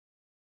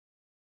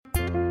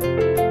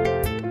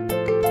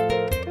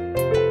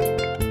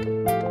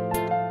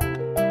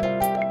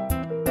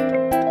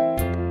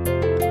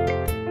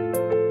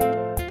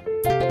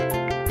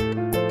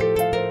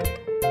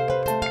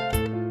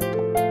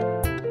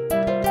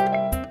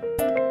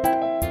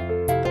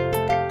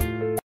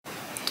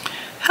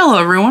Hello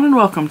everyone and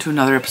welcome to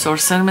another episode of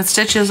Cinnamon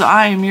Stitches.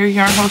 I am your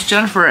yarn host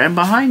Jennifer, and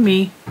behind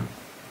me,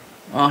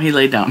 oh, he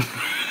laid down,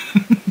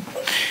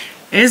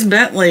 is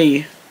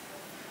Bentley.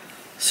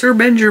 Sir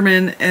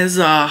Benjamin is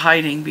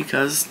hiding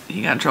because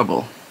he got in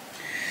trouble.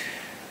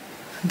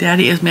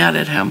 Daddy is mad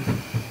at him.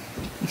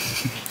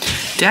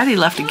 Daddy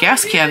left a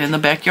gas can in the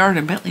backyard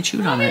and Bentley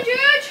chewed on it.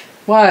 George,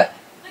 what?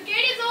 the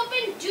gate is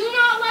open. Do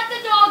not let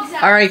the dogs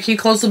out. Alright, can you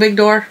close the big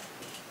door?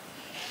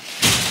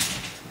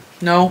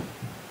 No.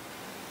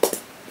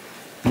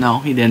 No,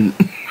 he didn't.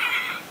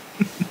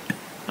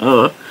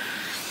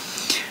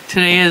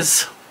 Today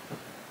is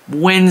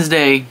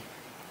Wednesday.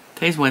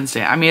 Today's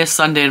Wednesday. I mean, it's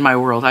Sunday in my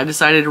world. I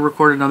decided to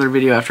record another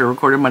video after I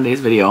recorded Monday's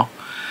video.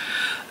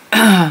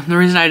 The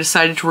reason I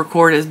decided to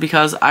record is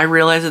because I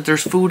realized that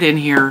there's food in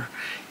here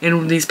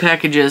in these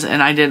packages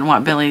and I didn't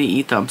want Bentley to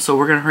eat them. So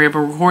we're going to hurry up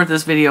and record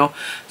this video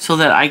so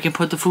that I can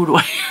put the food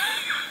away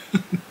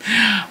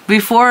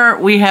before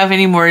we have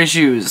any more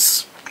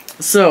issues.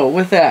 So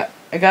with that,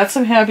 I got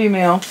some Happy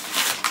Mail.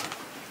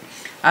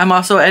 I'm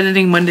also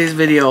editing Monday's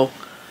video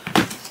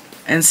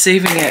and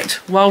saving it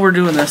while we're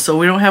doing this, so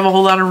we don't have a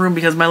whole lot of room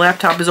because my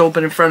laptop is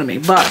open in front of me.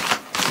 But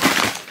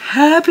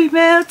Happy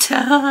Mail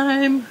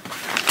time!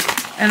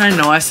 And I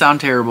know I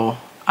sound terrible.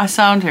 I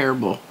sound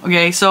terrible.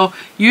 Okay, so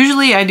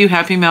usually I do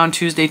Happy Mail on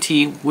Tuesday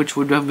tea, which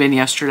would have been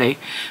yesterday.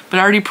 But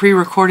I already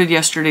pre-recorded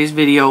yesterday's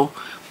video,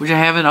 which I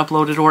haven't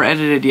uploaded or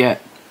edited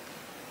yet.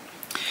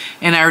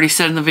 And I already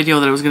said in the video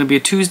that it was going to be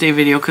a Tuesday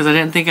video because I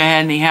didn't think I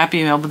had any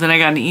Happy Mail. But then I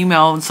got an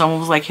email and someone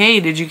was like,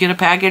 hey, did you get a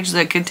package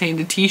that contained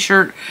a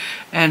t-shirt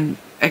and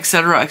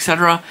etc.,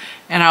 etc.?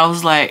 And I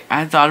was like,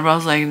 I thought about it, I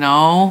was like,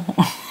 no.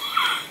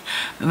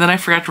 And then I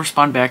forgot to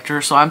respond back to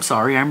her, so I'm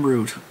sorry, I'm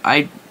rude.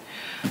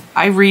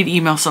 I read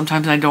emails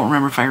sometimes and I don't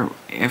remember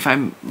if I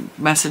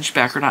messaged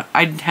back or not.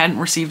 I hadn't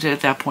received it at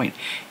that point.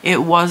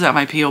 It was at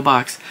my P.O.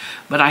 box,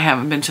 but I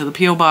haven't been to the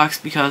P.O. box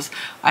because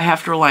I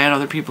have to rely on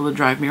other people to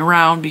drive me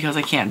around because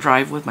I can't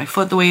drive with my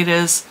foot the way it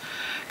is.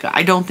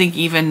 I don't think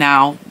even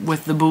now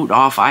with the boot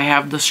off I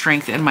have the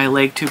strength in my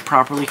leg to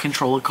properly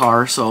control a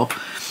car, so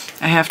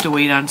I have to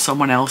wait on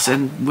someone else.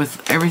 And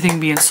with everything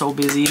being so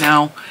busy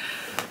now,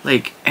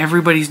 like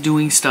everybody's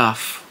doing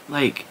stuff,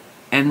 like,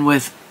 and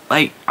with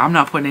like, I'm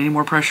not putting any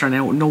more pressure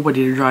on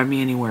nobody to drive me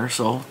anywhere,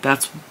 so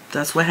that's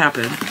what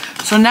happened.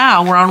 So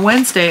now we're on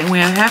Wednesday and we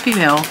have Happy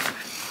Mail,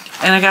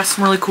 and I got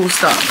some really cool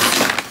stuff.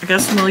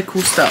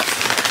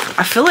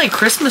 I feel like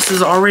Christmas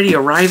is already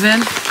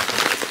arriving.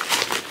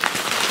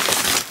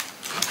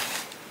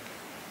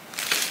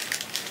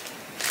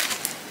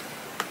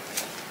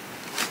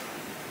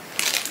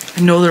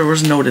 I know there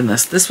was a note in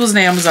this. This was an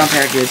Amazon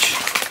package,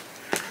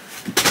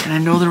 and I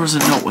know there was a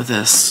note with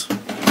this.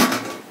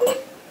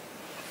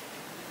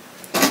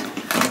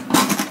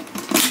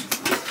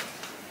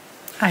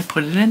 I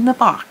put it in the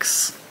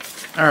box.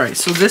 Alright,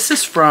 so this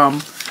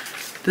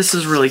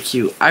is really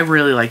cute. I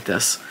really like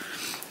this.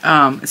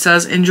 It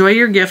says, enjoy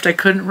your gift. I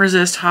couldn't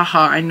resist.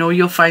 Haha. I know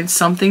you'll find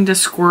something to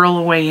squirrel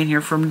away in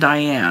here from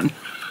Diane.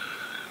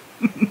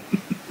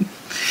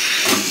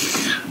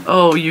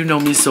 Oh, you know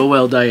me so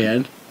well,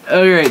 Diane.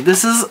 Alright,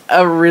 this is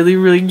a really,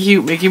 really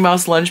cute Mickey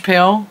Mouse lunch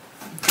pail.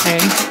 Okay.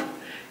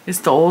 It's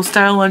the old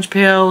style lunch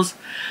pails.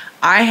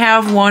 I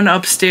have one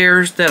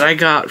upstairs that I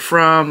got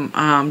from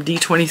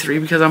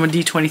D23 because I'm a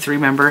D23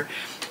 member,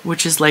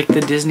 which is like the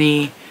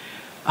Disney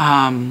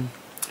fan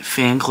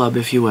club,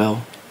 if you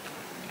will.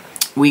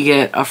 We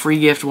get a free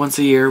gift once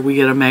a year. We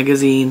get a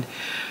magazine,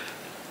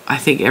 I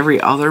think,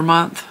 every other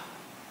month.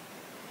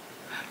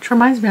 Which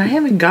reminds me, I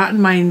haven't gotten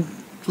my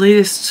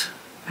latest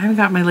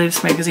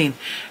magazine.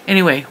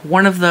 Anyway,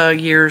 one of the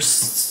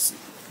years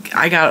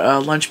I got a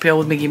lunch pail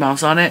with Mickey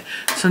Mouse on it.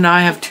 So now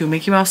I have 2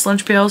 Mickey Mouse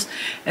lunch pails.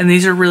 And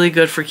these are really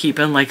good for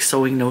keeping like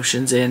sewing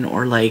notions in,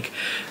 or like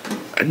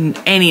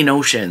any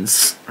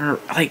notions. Or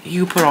like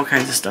you put all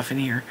kinds of stuff in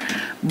here.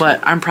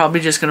 But I'm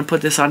probably just going to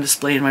put this on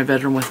display in my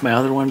bedroom with my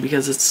other one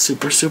because it's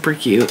super, super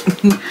cute.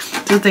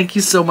 So thank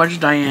you so much,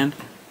 Diane.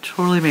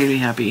 Totally made me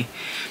happy.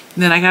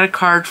 And then I got a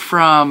card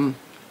from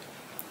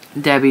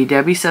Debbie.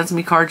 Debbie sends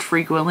me cards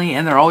frequently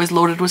and they're always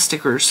loaded with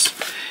stickers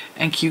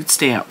and cute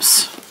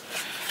stamps.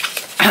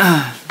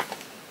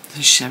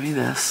 She sent me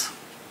this,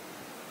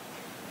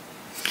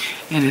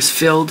 and it's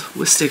filled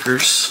with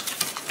stickers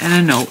and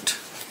a note.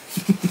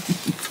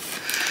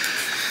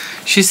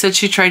 She said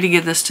she tried to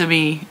get this to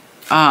me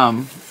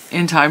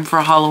in time for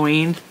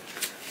Halloween,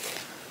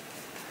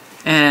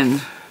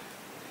 and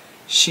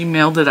she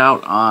mailed it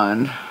out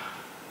on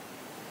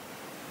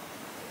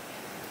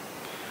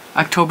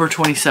October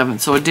 27th,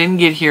 so it didn't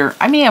get here.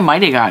 I mean, it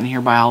might have gotten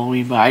here by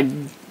Halloween, but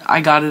I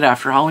got it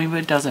after Halloween, but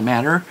it doesn't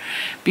matter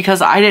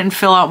because I didn't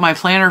fill out my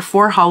planner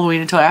for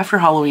Halloween until after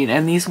Halloween,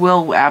 and these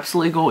will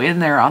absolutely go in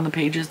there on the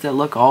pages that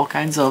look all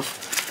kinds of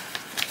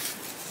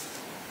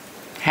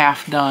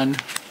half done.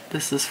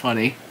 This is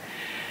funny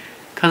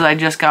because I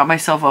just got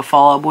myself a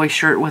Fall Out Boy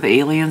shirt with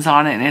aliens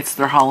on it, and it's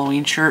their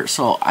Halloween shirt,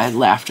 so I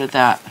laughed at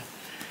that.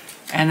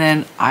 And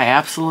then I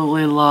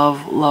absolutely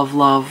love, love,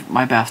 love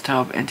my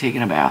bathtub and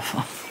taking a bath.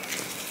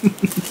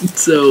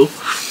 So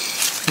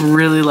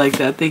Really like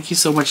that. Thank you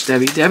so much,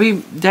 Debbie.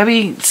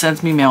 Debbie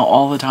sends me mail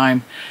all the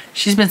time.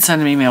 She's been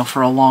sending me mail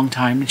for a long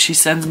time, and she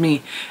sends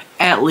me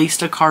at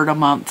least a card a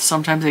month.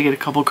 Sometimes I get a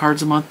couple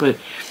cards a month, but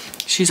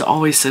she's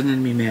always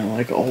sending me mail,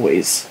 like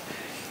always.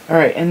 All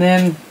right, and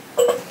then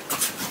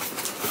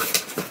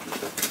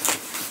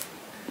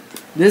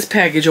this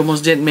package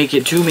almost didn't make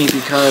it to me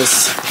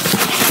because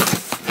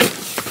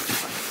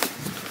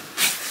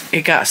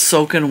it got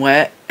soaking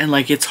wet and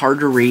like it's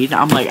hard to read.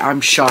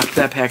 I'm shocked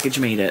that package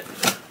made it.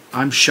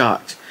 I'm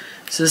shocked.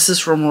 So this is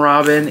from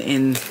Robin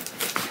in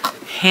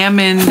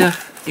Hammond,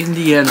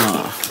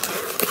 Indiana.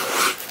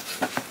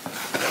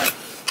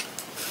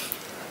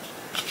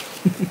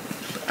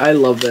 I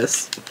love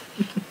this.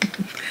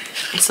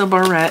 It's a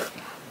barrette.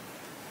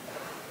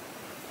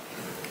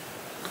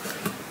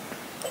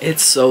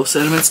 It's so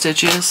Cinnamon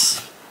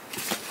Stitches.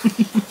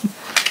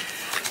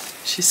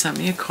 She sent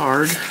me a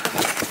card.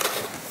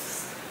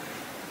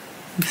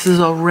 This is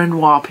a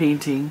Renoir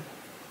painting,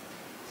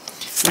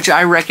 which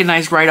I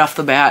recognized right off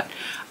the bat.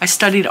 I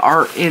studied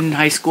art in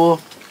high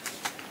school.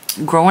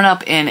 Growing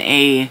up in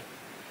a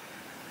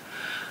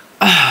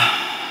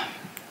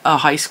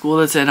high school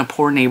that's in a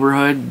poor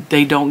neighborhood,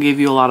 they don't give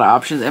you a lot of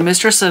options. And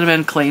Mr.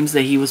 Cinnamon claims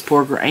that he was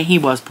poor, and he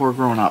was poor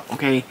growing up,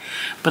 okay?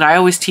 But I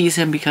always tease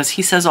him because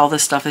he says all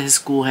this stuff that his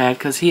school had,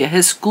 because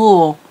his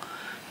school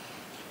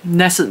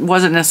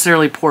wasn't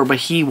necessarily poor, but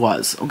he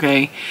was,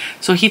 okay?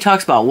 So he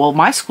talks about, well,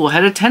 my school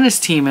had a tennis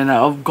team and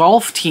a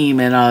golf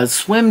team and a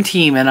swim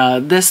team and a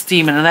this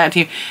team and a that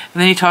team. And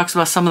then he talks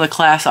about some of the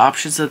class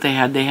options that they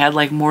had. They had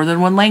like more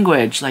than one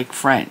language, like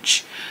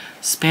French,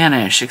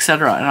 Spanish,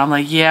 etc. And I'm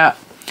like, yeah,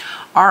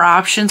 our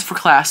options for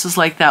classes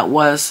like that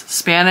was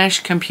Spanish,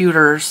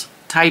 computers,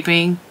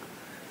 typing.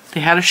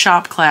 They had a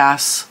shop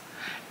class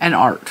and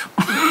art.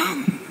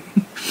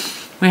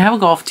 We have a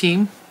golf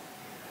team.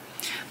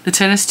 The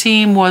tennis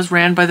team was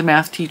ran by the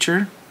math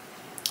teacher,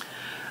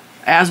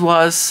 as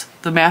was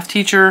the math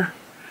teacher.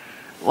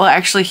 Well,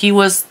 actually, he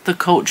was the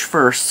coach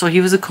first. So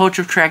he was a coach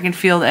of track and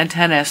field and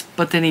tennis,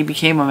 but then he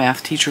became a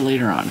math teacher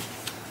later on.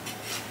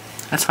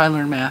 That's how I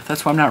learned math.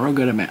 That's why I'm not real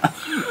good at math.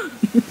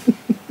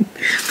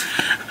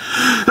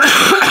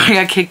 I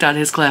got kicked out of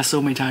his class so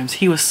many times.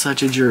 He was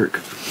such a jerk.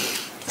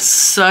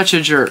 Such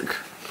a jerk.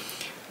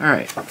 All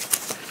right.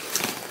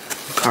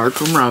 Card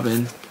from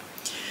Robin.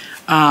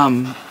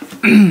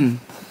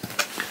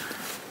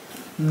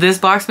 This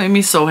box made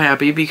me so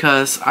happy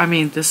because, I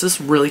mean, this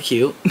is really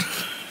cute.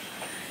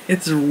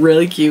 It's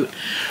really cute.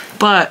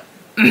 But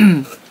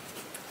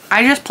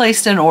I just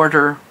placed an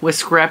order with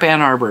Scrap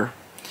Ann Arbor.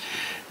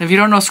 If you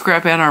don't know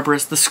Scrap Ann Arbor,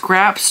 the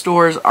scrap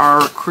stores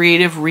are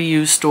creative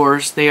reuse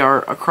stores. They are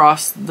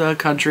across the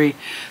country.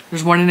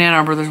 There's one in Ann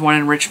Arbor. There's one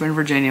in Richmond,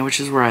 Virginia,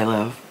 which is where I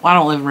live. Well, I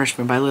don't live in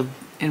Richmond, but I live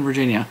in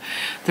Virginia.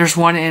 There's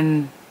one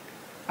in,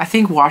 I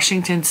think,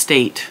 Washington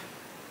State.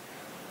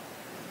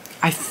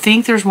 I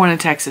think there's one in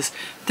Texas.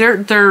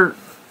 They're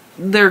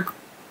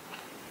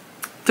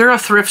a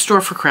thrift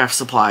store for craft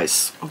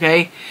supplies,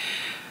 okay?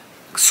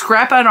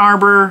 Scrap Ann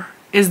Arbor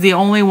is the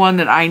only one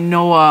that I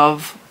know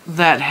of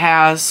that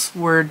has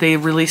where they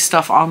release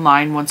stuff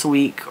online once a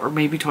week or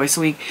maybe twice a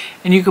week,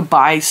 and you could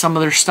buy some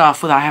of their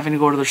stuff without having to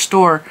go to their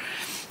store,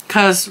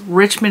 because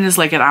Richmond is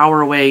like an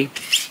hour away,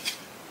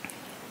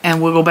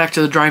 and we'll go back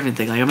to the driving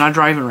thing. Like, I'm not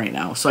driving right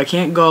now, so I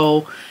can't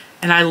go,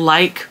 and I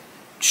like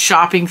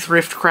shopping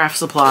thrift craft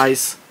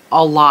supplies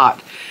a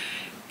lot.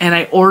 And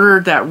I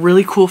ordered that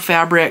really cool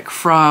fabric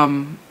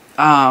from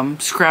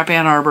Scrap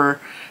Ann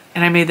Arbor,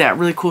 and I made that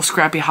really cool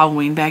scrappy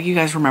Halloween bag. You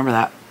guys remember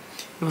that?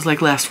 It was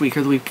like last week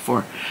or the week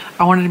before.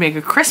 I wanted to make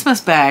a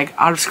Christmas bag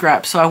out of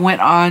scrap, so I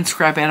went on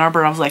Scrap Ann Arbor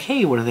and I was like,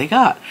 hey, what do they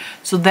got?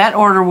 So that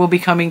order will be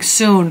coming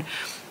soon,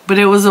 but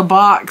it was a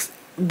box.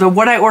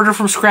 What I ordered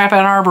from Scrap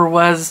Ann Arbor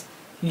was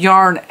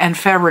yarn and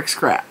fabric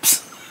scraps.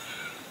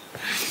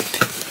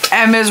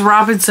 And Ms.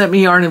 Robin sent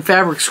me yarn and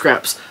fabric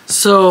scraps.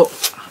 So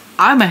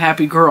I'm a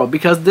happy girl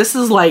because this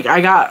is like,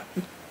 I got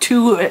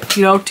two of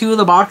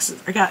the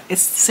boxes.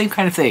 It's the same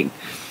kind of thing.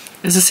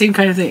 It's the same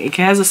kind of thing. It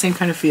has the same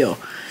kind of feel.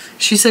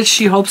 She said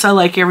she hopes I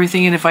like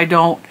everything, and if I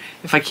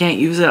can't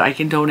use it, I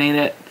can donate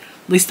it.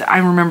 At least I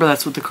remember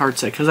that's what the card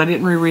said, because I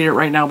didn't reread it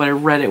right now, but I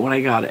read it when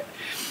I got it.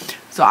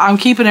 So I'm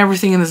keeping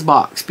everything in this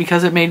box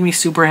because it made me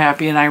super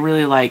happy, and I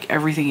really like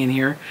everything in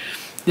here.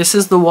 This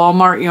is the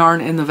Walmart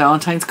yarn in the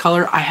Valentine's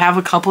color. I have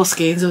a couple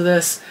skeins of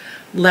this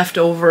left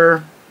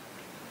over.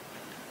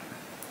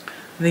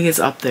 I think it's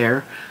up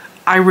there.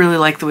 I really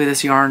like the way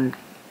this yarn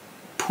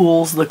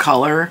pools the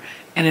color,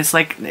 and it's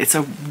like, it's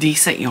a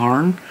decent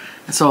yarn.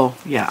 So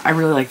yeah, I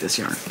really like this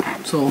yarn.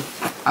 So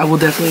I will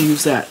definitely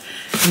use that.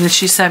 And then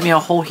she sent me a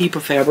whole heap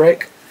of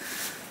fabric.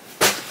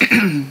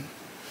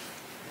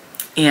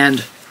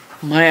 And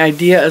my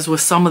idea is with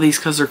some of these,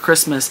 because they're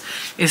Christmas,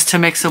 is to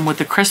mix them with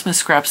the Christmas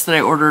scraps that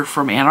I ordered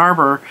from Ann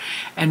Arbor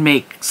and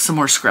make some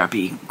more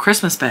scrappy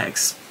Christmas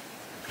bags.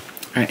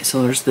 Alright,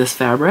 so there's this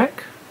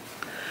fabric.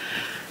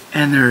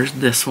 And there's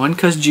this one,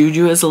 because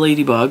Juju is a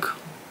ladybug.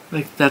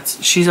 Like,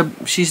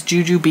 she's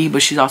Juju Bee,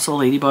 but she's also a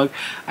ladybug.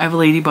 I have a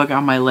ladybug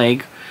on my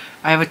leg.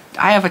 I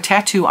have a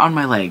tattoo on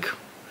my leg.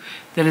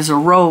 that is a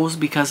rose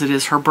because it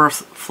is her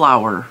birth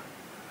flower.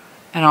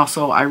 And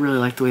also, I really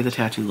like the way the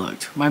tattoo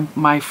looked.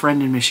 My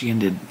friend in Michigan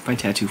did my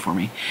tattoo for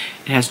me.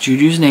 It has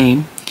Juju's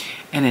name,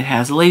 and it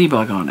has a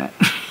ladybug on it.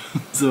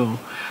 So,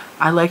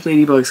 I like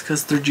ladybugs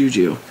because they're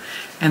Juju.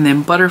 And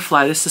then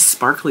butterfly. This is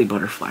sparkly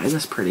butterfly. Isn't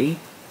this pretty?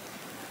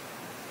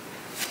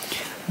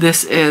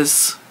 This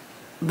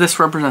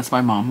represents my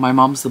mom. My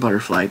mom's the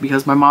butterfly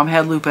because my mom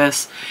had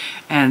lupus,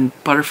 and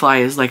butterfly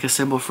is like a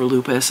symbol for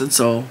lupus. And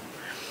so,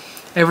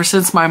 ever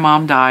since my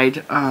mom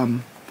died,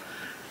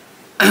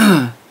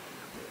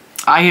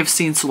 I have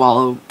seen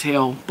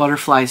swallowtail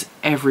butterflies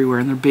everywhere,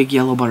 and they're big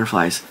yellow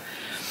butterflies.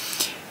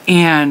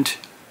 And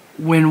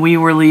when we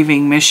were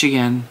leaving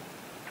Michigan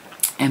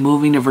and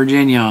moving to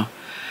Virginia,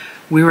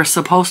 we were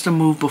supposed to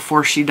move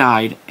before she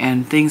died,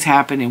 and things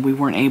happened and we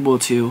weren't able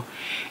to.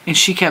 And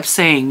she kept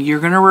saying,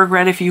 "You're going to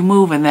regret if you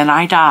move and then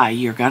I die.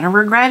 You're going to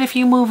regret if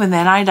you move and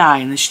then I die."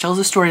 And then she tells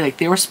a story like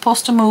they were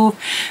supposed to move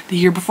the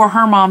year before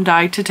her mom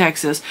died to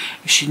Texas.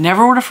 She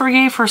never would have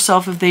forgave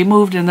herself if they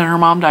moved and then her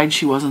mom died and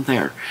she wasn't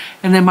there.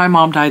 And then my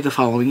mom died the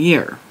following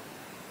year.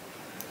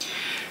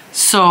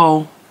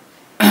 So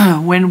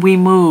when we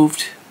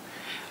moved,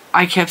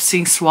 I kept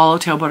seeing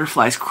swallowtail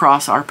butterflies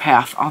cross our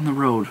path on the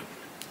road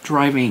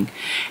driving.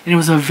 And it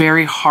was a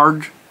very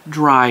hard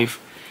drive.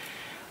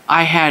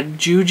 I had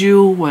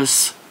Juju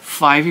was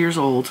 5 years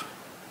old.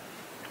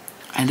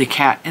 I had the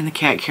cat in the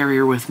cat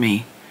carrier with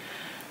me.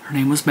 Her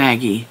name was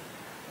Maggie.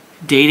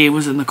 Day Day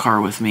was in the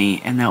car with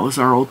me, and that was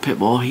our old pit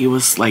bull. He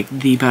was like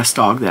the best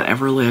dog that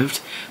ever lived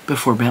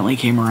before Bentley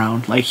came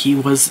around. Like he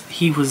was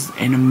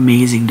an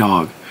amazing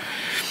dog.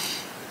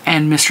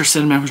 And Mr.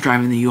 Cinnamon was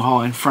driving the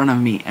U-Haul in front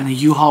of me, and the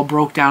U-Haul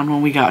broke down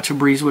when we got to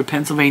Breezewood,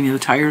 Pennsylvania. The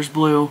tires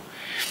blew.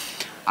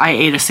 I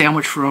ate a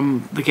sandwich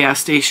from the gas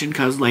station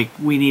because like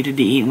we needed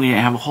to eat and we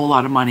didn't have a whole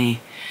lot of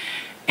money.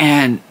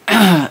 And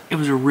it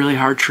was a really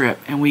hard trip,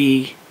 and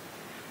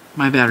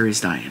my battery's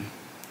dying.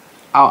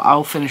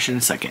 I'll finish in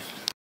a second.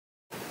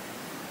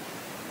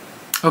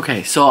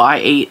 Okay, so I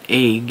ate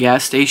a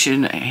gas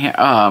station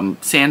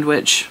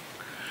sandwich,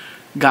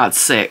 got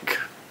sick.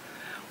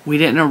 We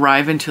didn't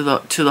arrive to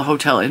the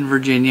hotel in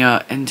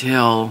Virginia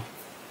until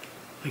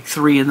like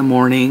 3 in the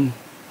morning.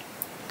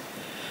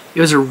 It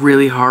was a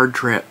really hard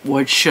trip.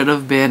 What should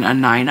have been a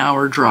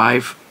 9-hour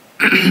drive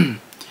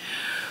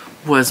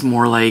was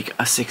more like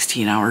a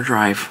 16-hour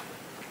drive.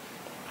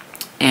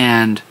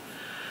 And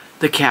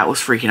the cat was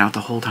freaking out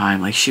the whole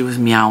time. Like she was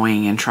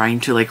meowing and trying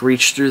to like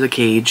reach through the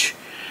cage.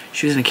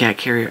 She was in a cat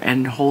carrier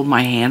and hold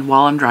my hand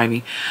while I'm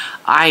driving.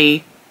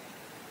 I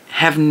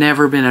have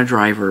never been a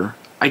driver.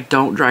 I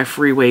don't drive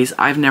freeways.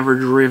 I've never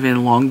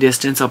driven long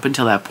distance up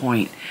until that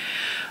point.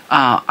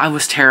 I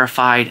was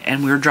terrified,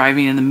 and we were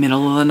driving in the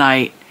middle of the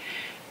night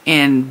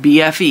in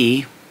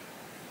BFE,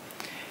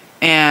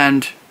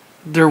 and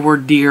there were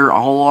deer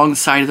all along the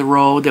side of the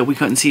road that we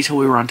couldn't see till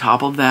we were on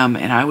top of them,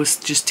 and I was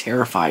just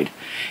terrified.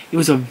 It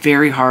was a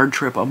very hard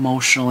trip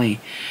emotionally,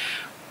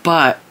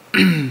 but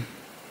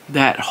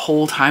that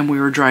whole time we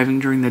were driving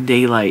during the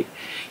daylight,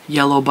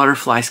 yellow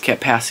butterflies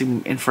kept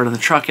passing in front of the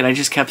truck, and I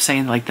just kept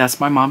saying, like, that's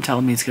my mom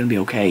telling me it's going to be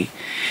okay.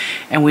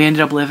 And we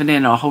ended up living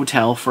in a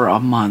hotel for a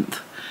month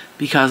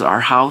because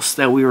our house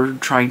that we were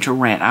trying to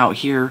rent out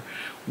here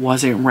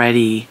wasn't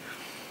ready,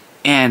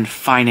 and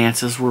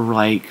finances were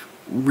like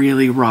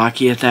really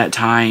rocky at that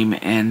time,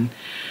 and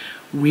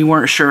we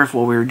weren't sure if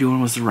what we were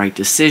doing was the right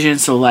decision.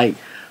 So like,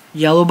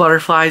 yellow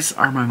butterflies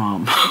are my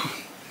mom.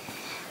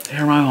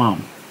 They're my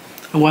mom.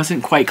 I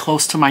wasn't quite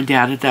close to my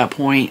dad at that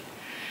point,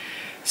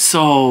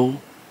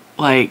 so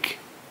like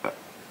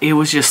it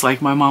was just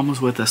like my mom was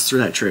with us through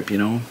that trip, you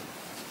know.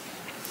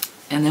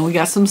 And then we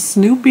got some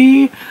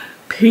Snoopy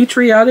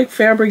patriotic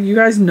fabric. You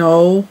guys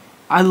know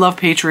I love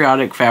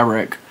patriotic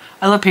fabric.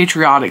 I love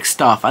patriotic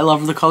stuff. I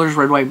love the colors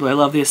red, white, blue. I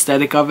love the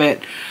aesthetic of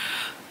it.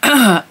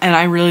 And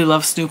I really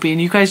love Snoopy.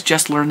 And you guys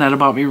just learned that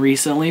about me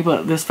recently.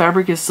 But this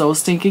fabric is so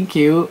stinking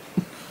cute.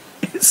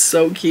 It's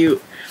so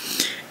cute.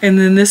 And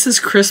then this is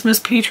Christmas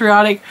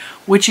patriotic,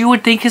 which you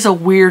would think is a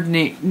weird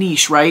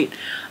niche, right?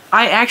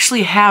 I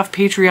actually have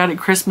patriotic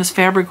Christmas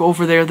fabric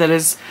over there that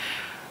is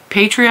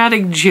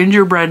patriotic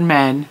gingerbread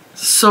men.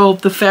 So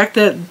the fact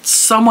that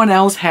someone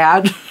else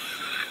had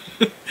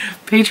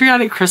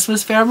patriotic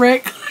Christmas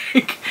fabric,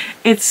 like,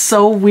 it's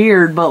so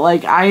weird, but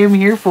like I am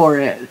here for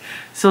it.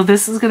 So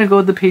this is gonna go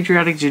with the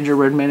patriotic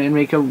gingerbread men and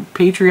make a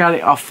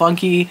patriotic, a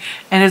funky,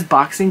 and his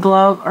boxing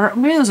glove, or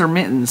maybe those are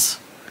mittens.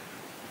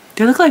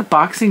 They look like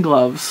boxing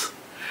gloves.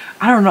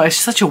 I don't know, it's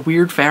such a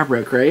weird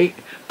fabric, right?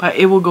 But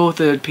it will go with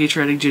the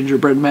patriotic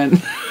gingerbread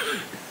men.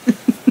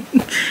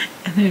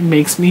 And it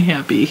makes me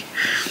happy.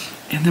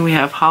 And then we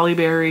have holly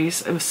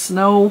berries, it was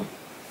snow,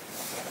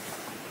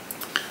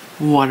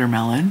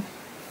 watermelon.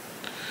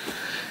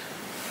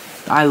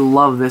 I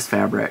love this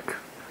fabric.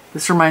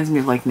 This reminds me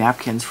of like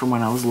napkins from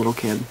when I was a little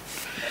kid.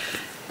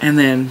 And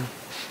then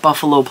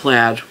buffalo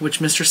plaid, which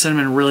Mr.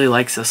 Cinnamon really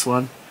likes this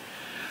one.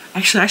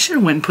 Actually, I should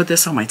have went and put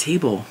this on my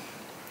table.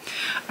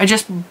 I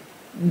just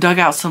dug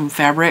out some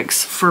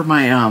fabrics for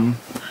my,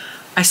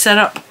 I set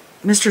up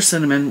Mr.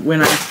 Cinnamon,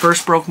 when I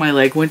first broke my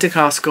leg, went to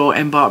Costco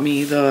and bought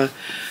me the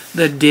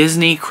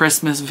Disney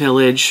Christmas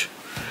Village,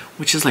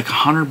 which is like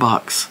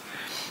 $100.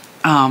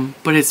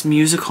 But it's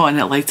musical and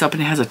it lights up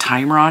and it has a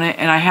timer on it.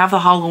 And I have the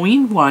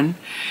Halloween one.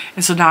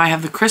 And so now I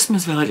have the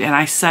Christmas Village and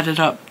I set it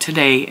up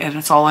today and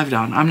it's all I've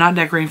done. I'm not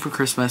decorating for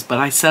Christmas, but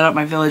I set up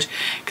my village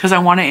because I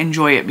want to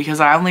enjoy it,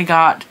 because I only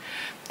got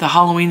the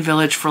Halloween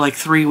Village for like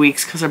 3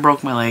 weeks because I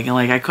broke my leg and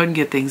like I couldn't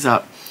get things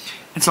up.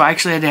 And so I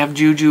actually had to have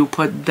Juju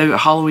put the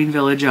Halloween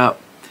Village up,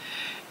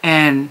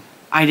 and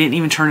I didn't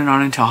even turn it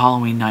on until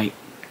Halloween night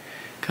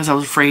because I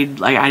was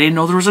afraid, like I didn't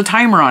know there was a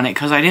timer on it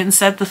because I didn't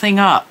set the thing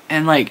up.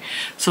 And like,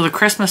 so the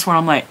Christmas one,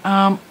 I'm like,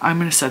 I'm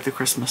going to set the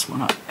Christmas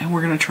one up and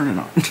we're going to turn it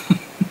on.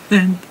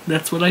 And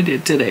that's what I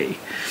did today.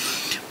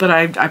 But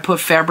I put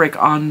fabric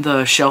on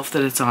the shelf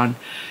that it's on,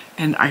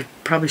 and I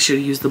probably should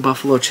have used the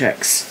buffalo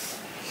checks.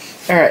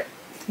 All right,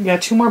 we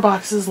got 2 more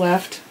boxes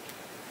left.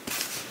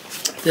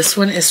 This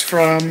one is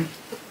from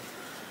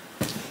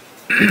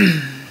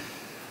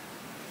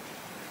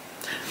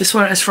this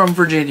one is from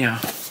Virginia.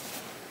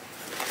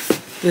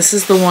 This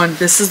is the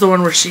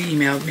one where she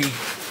emailed me.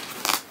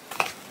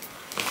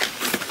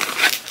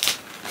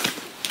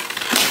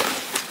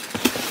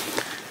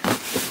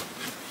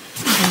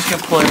 I'm just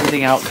gonna pull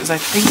everything out because I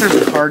think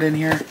there's a card in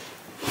here.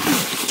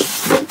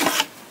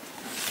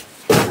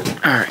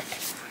 Alright.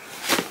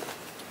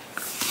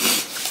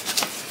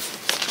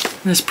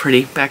 This is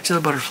pretty. Back to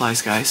the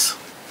butterflies, guys.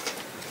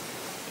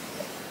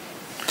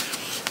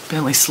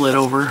 Bentley slid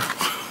over.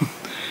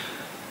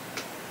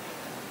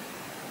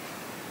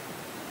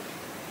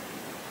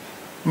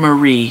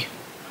 Marie.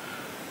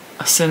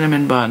 A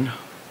cinnamon bun.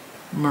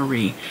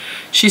 Marie.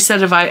 She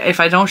said if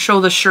I don't show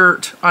the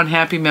shirt on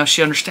Happy Mail,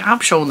 she understands. I'm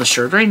showing the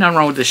shirt. There ain't nothing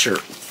wrong with this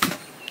shirt.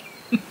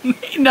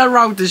 Ain't nothing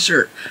wrong with this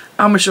shirt.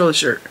 I'm gonna show the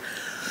shirt.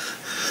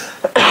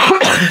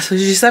 So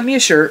she sent me a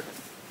shirt.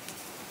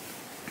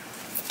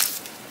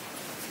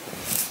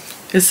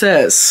 It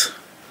says,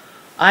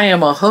 I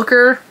am a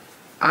hooker.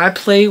 I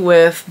play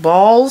with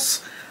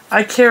balls.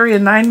 I carry a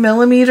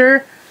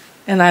 9mm,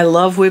 and I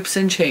love whips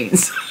and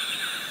chains.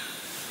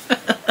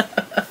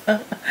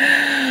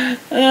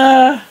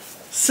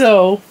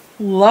 So,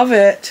 love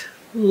it.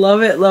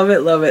 Love it, love it,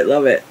 love it,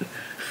 love it.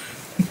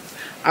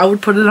 I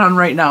would put it on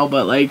right now,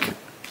 but like,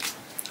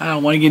 I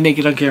don't want to get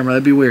naked on camera.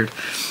 That'd be weird.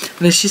 And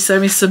then she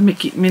sent me some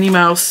Minnie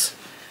Mouse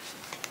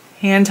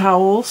hand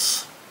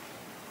towels.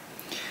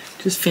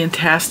 Just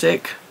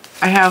fantastic.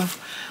 I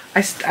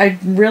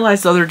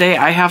realized the other day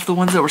I have the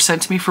ones that were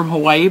sent to me from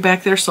Hawaii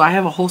back there, so I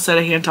have a whole set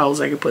of hand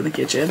towels I could put in the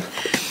kitchen.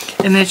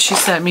 And then she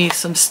sent me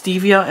some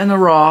stevia in the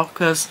raw,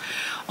 because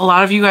a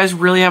lot of you guys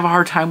really have a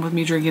hard time with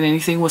me drinking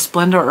anything with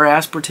Splenda or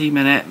aspartame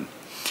in it.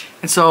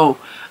 And so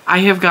I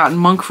have gotten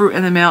monk fruit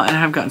in the mail and I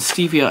have gotten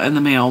stevia in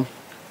the mail.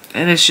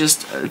 And it's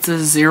a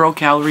 0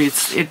 calorie.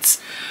 It's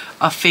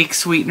a fake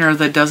sweetener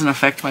that doesn't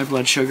affect my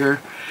blood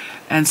sugar.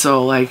 And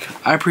so like,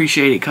 I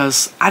appreciate it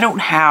because I don't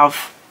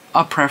have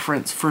a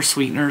preference for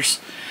sweeteners.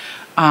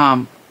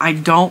 I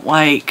don't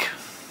like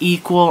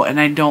Equal, and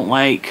I don't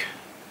like,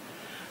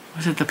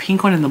 was it the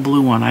pink one and the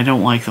blue one? I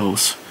don't like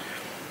those.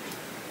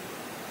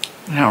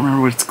 I don't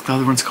remember what the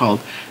other one's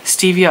called.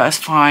 Stevia is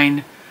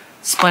fine.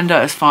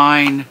 Splenda is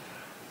fine.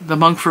 The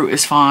monk fruit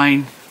is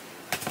fine.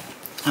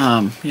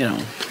 You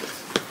know.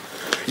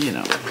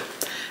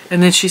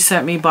 And then she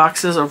sent me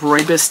boxes of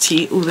rooibos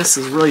tea. Ooh, this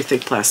is really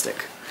thick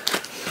plastic.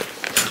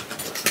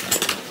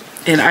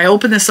 And I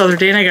opened this the other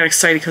day and I got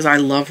excited because I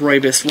love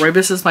rooibos.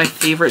 Rooibos is my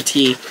favorite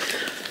tea.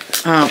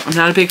 I'm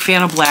not a big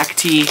fan of black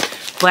tea.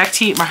 Black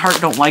tea, my heart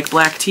don't like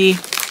black tea.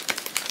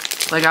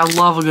 Like, I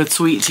love a good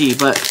sweet tea,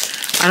 but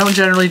I don't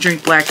generally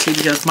drink black tea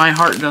because my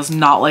heart does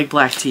not like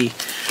black tea.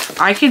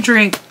 I can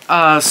drink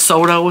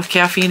soda with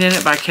caffeine in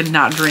it, but I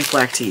cannot drink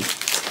black tea.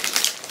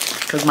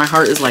 Because my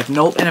heart is like,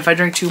 nope. And if I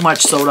drink too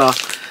much soda,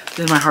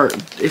 then my heart,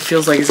 it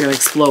feels like it's going to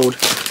explode.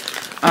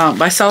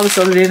 But I saw this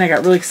the other day and I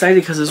got really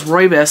excited because it's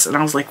rooibos, and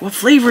I was like, what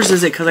flavors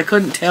is it? Because I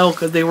couldn't tell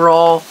because they were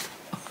all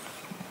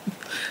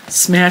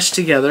smashed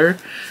together.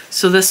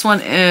 So this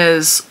one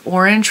is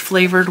orange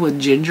flavored with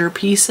ginger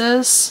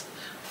pieces.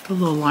 Put a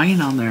little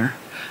line on there.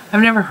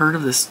 I've never heard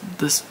of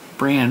this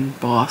brand,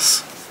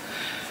 Boss.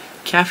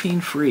 Caffeine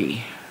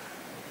free.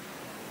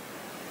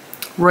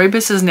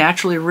 Rooibos is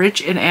naturally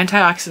rich in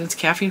antioxidants,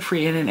 caffeine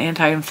free, and an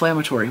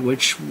anti-inflammatory,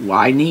 which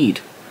I need.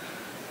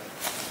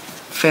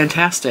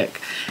 Fantastic.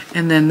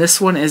 And then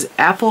this one is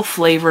apple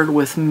flavored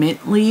with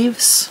mint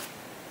leaves.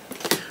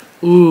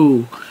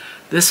 Ooh,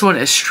 this one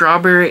is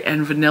strawberry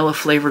and vanilla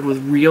flavored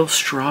with real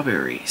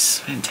strawberries.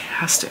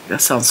 Fantastic.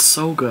 That sounds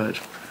so good.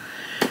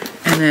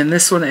 And then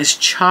this one is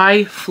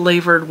chai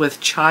flavored with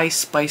chai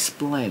spice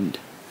blend.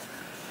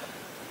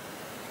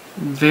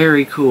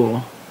 Very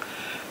cool.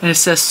 And it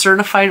says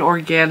certified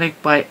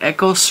organic by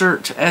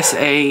EcoCert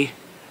SA.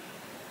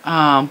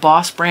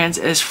 Boss Brands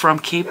is from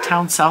Cape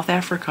Town, South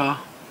Africa.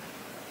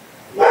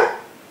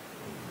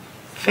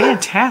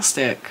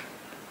 Fantastic.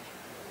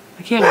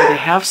 I can't wait to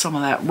have some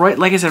of that. Right,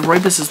 like I said,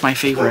 rooibos is my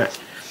favorite.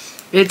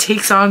 It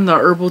takes on the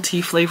herbal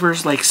tea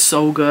flavors like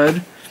so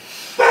good.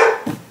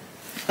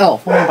 Oh,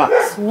 one more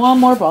box. One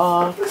more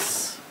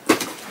box.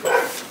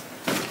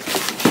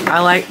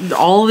 I like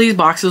all of these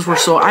boxes were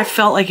so, I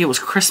felt like it was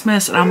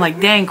Christmas and I'm like,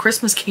 dang,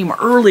 Christmas came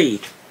early.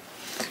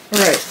 All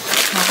right.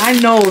 Now, I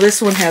know this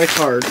one had a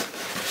card.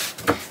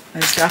 I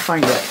just gotta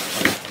find it.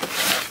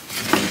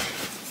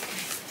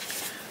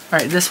 All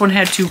right, this one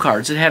had 2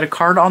 cards. It had a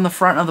card on the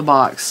front of the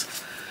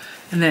box.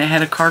 And then it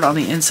had a card on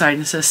the inside.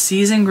 And it says,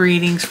 season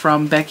greetings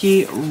from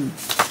Becky. Ooh,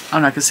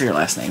 I'm not gonna say her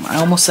last name. I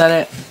almost said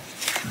it.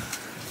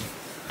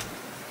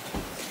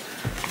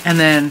 And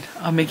then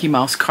a Mickey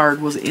Mouse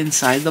card was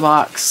inside the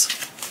box.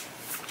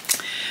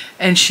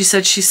 And she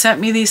said she sent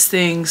me these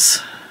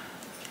things.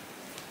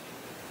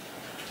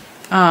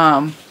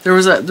 There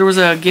was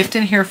a gift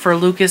in here for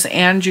Lucas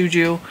and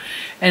Juju,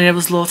 and it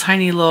was little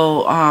tiny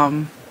little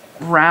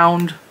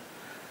round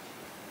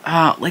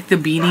like the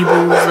Beanie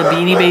Boos, the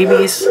Beanie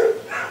Babies.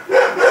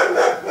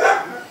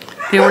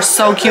 They were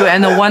so cute,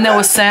 and the one that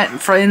was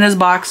sent in this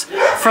box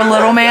for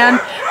Little Man,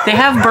 they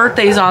have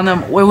birthdays on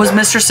them. It was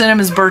Mr.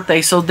 Cinnamon's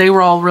birthday, so they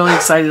were all really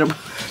excited about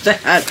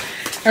that.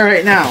 All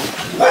right, now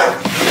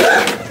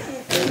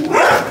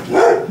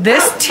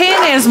this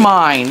tin is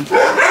mine,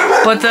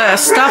 but the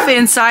stuff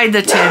inside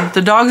the tin,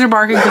 the dogs are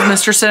barking because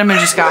Mr. Cinnamon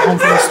just got home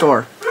from the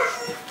store.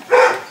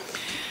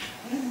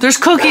 There's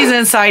cookies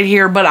inside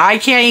here, but I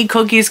can't eat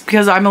cookies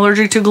because I'm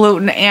allergic to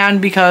gluten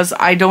and because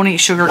I don't eat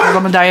sugar because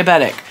I'm a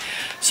diabetic.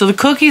 So the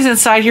cookies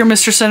inside here,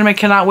 Mr. Cinnamon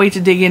cannot wait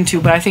to dig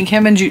into, but I think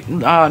him and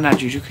not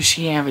Juju, because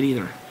she can't have it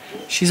either.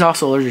 She's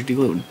also allergic to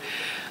gluten.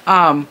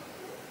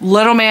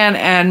 Little Man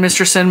and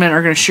Mr. Cinnamon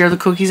are going to share the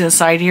cookies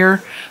inside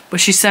here, but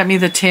she sent me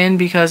the tin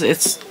because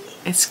it's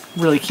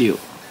really cute.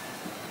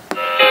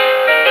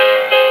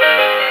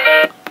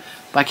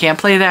 But I can't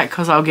play that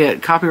because I'll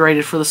get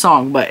copyrighted for the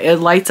song, but it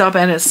lights up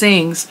and it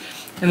sings,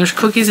 and there's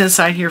cookies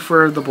inside here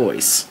for the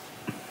boys.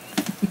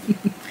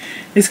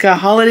 It's got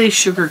holiday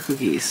sugar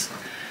cookies.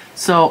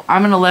 So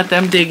I'm going to let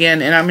them dig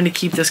in, and I'm going to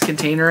keep this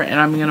container, and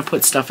I'm going to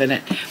put stuff in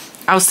it.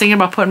 I was thinking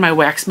about putting my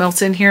wax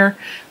melts in here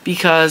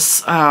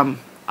because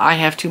I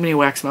have too many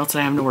wax melts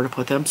and I have nowhere to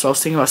put them. So I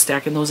was thinking about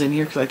stacking those in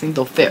here because I think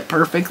they'll fit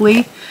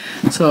perfectly.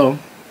 So,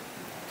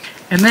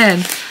 and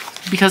then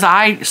because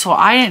I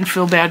didn't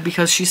feel bad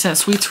because she sent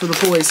sweets for the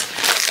boys.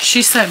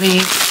 She sent me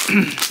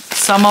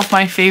some of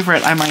my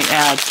favorite, I might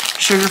add,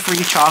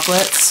 sugar-free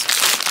chocolates.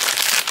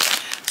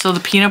 So the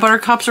peanut butter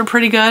cups are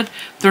pretty good.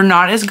 They're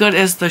not as good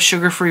as the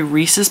sugar-free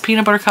Reese's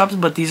peanut butter cups,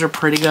 but these are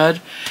pretty good.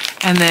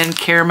 And then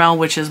caramel,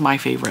 which is my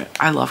favorite.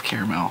 I love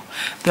caramel.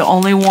 The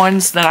only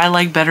ones that I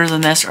like better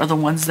than this are the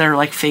ones that are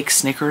like fake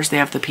Snickers. They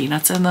have the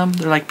peanuts in them.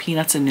 They're like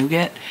peanuts and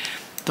nougat.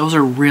 Those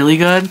are really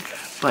good.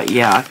 But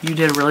yeah, you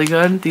did really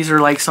good. These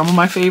are like some of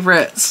my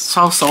favorites.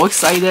 So I'm so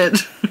excited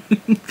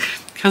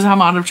because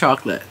I'm out of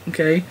chocolate,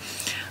 okay?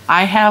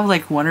 I have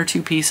like 1 or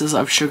 2 pieces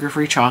of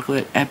sugar-free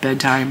chocolate at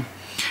bedtime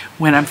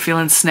when I'm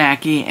feeling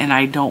snacky and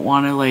I don't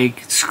want to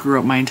like screw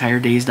up my entire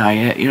day's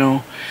diet, you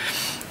know,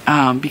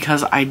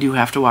 because I do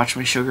have to watch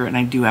my sugar and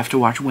I do have to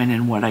watch when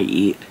and what I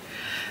eat.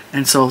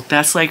 And so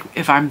that's like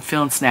if I'm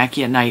feeling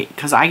snacky at night,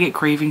 because I get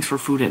cravings for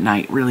food at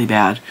night really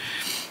bad.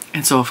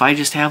 And so if I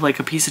just have like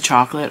a piece of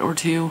chocolate or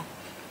 2,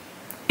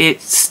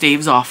 it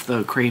staves off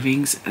the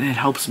cravings and it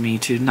helps me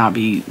to not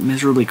be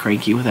miserably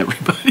cranky with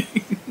everybody.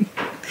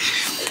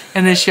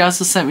 And then she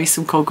also sent me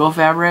some cocoa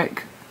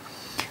fabric,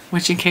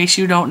 which in case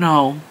you don't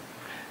know,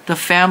 the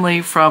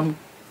family from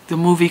the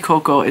movie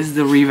Coco is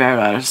the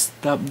Riveras.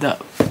 The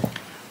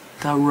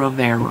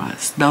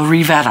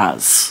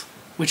Riveras,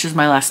 which is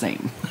my last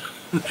name.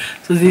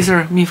 So these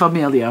are mi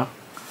familia.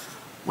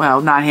 Well,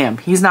 not him.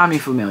 He's not mi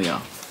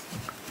familia.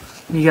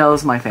 Miguel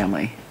is my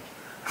family.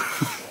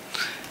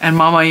 And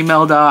Mama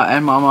Imelda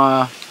and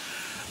Mama,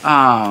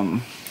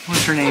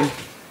 what's her name?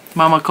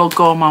 Mama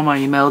Coco, Mama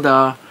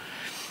Imelda.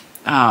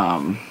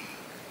 Oh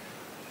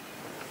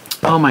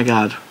my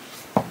God.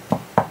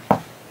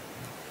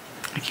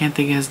 I can't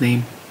think of his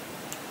name.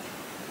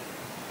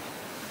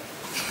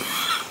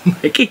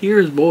 I can hear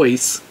his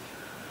voice.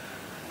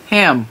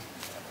 Ham.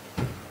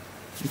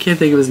 I can't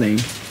think of his name.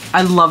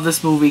 I love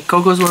this movie.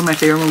 Coco's one of my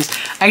favorite movies.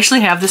 I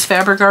actually have this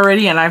fabric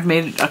already and I've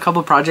made a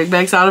couple project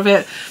bags out of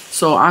it.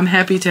 So I'm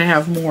happy to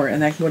have more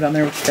and that can go down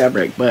there with the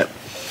fabric. But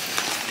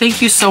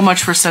thank you so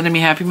much for sending me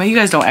Happy Mail. You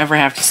guys don't ever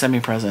have to send me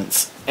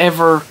presents.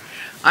 Ever.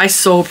 I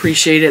so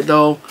appreciate it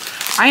though.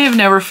 I have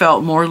never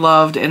felt more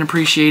loved and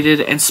appreciated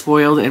and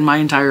spoiled in my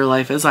entire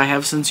life as I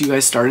have since you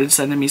guys started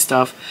sending me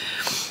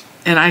stuff.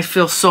 And I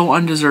feel so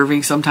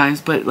undeserving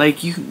sometimes, but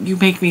like you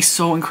make me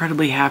so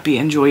incredibly happy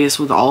and joyous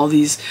with all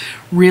these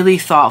really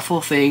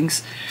thoughtful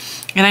things.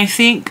 And I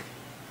think,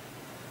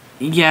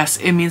 yes,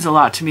 it means a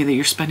lot to me that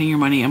you're spending your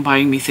money and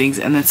buying me things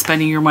and then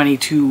spending your money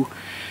to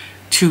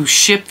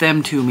ship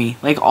them to me.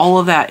 Like all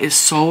of that is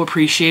so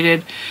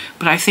appreciated.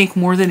 But I think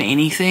more than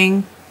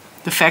anything,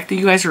 the fact that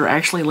you guys are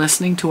actually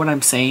listening to what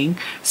I'm saying.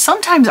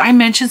 Sometimes I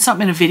mention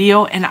something in a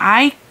video and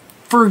I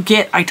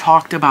forget I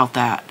talked about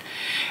that.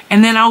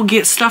 And then I'll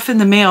get stuff in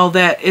the mail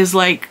that is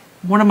like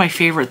one of my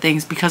favorite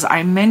things because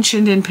I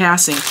mentioned in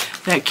passing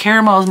that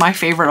caramel is my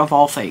favorite of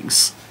all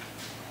things.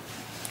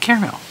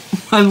 Caramel.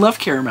 I love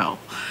caramel.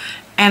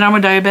 And I'm a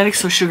diabetic,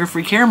 so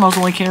sugar-free caramel is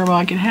the only caramel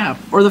I can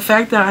have. Or the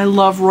fact that I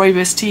love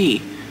rooibos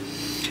tea.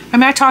 I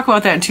mean, I talk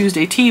about that in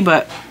Tuesday Tea,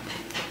 but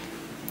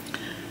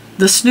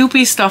the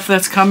Snoopy stuff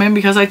that's coming,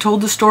 because I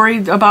told the story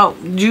about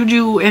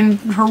Juju in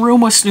her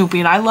room with Snoopy,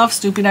 and I love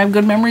Snoopy, and I have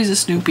good memories of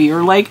Snoopy.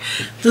 Or like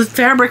the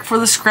fabric for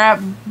the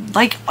scrap,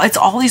 like it's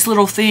all these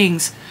little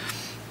things.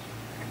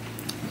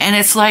 And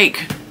it's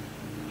like,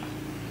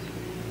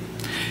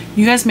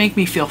 you guys make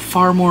me feel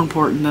far more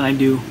important than I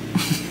do.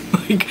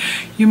 Like,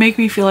 you make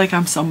me feel like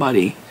I'm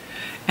somebody.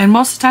 And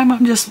most of the time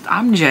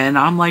I'm Jen.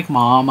 I'm like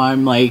mom.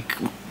 I'm like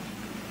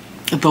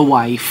the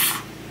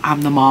wife.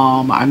 I'm the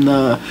mom. I'm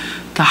the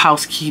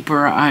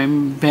housekeeper.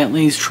 I'm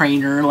Bentley's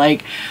trainer.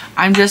 Like,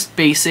 I'm just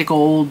basic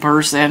old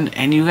person.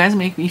 And you guys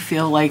make me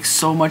feel like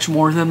so much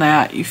more than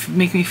that. You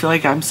make me feel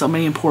like I'm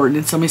somebody important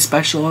and somebody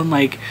special, and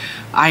like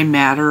I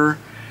matter.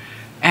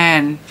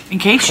 And in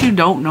case you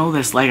don't know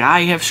this, like,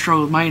 I have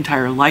struggled my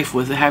entire life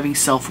with having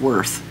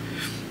self-worth.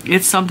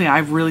 It's something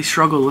I've really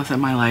struggled with in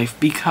my life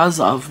because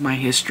of my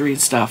history and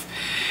stuff.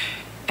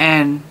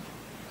 And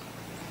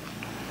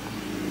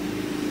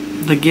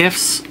the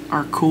gifts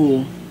are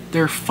cool.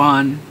 They're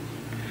fun.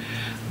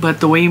 But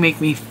the way you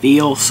make me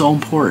feel so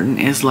important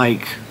is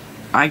like,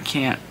 I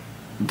can't,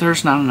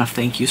 there's not enough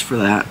thank yous for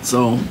that.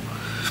 So,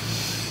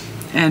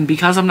 and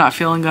because I'm not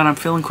feeling good, I'm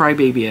feeling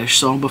crybaby-ish.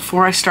 So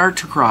before I start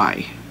to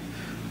cry,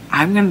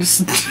 I'm gonna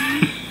shut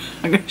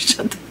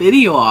the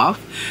video off.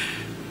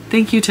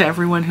 Thank you to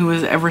everyone who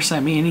has ever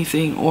sent me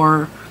anything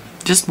or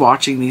just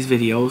watching these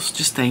videos.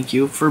 Just thank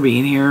you for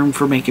being here and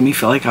for making me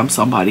feel like I'm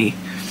somebody.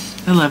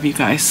 I love you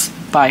guys.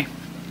 Bye.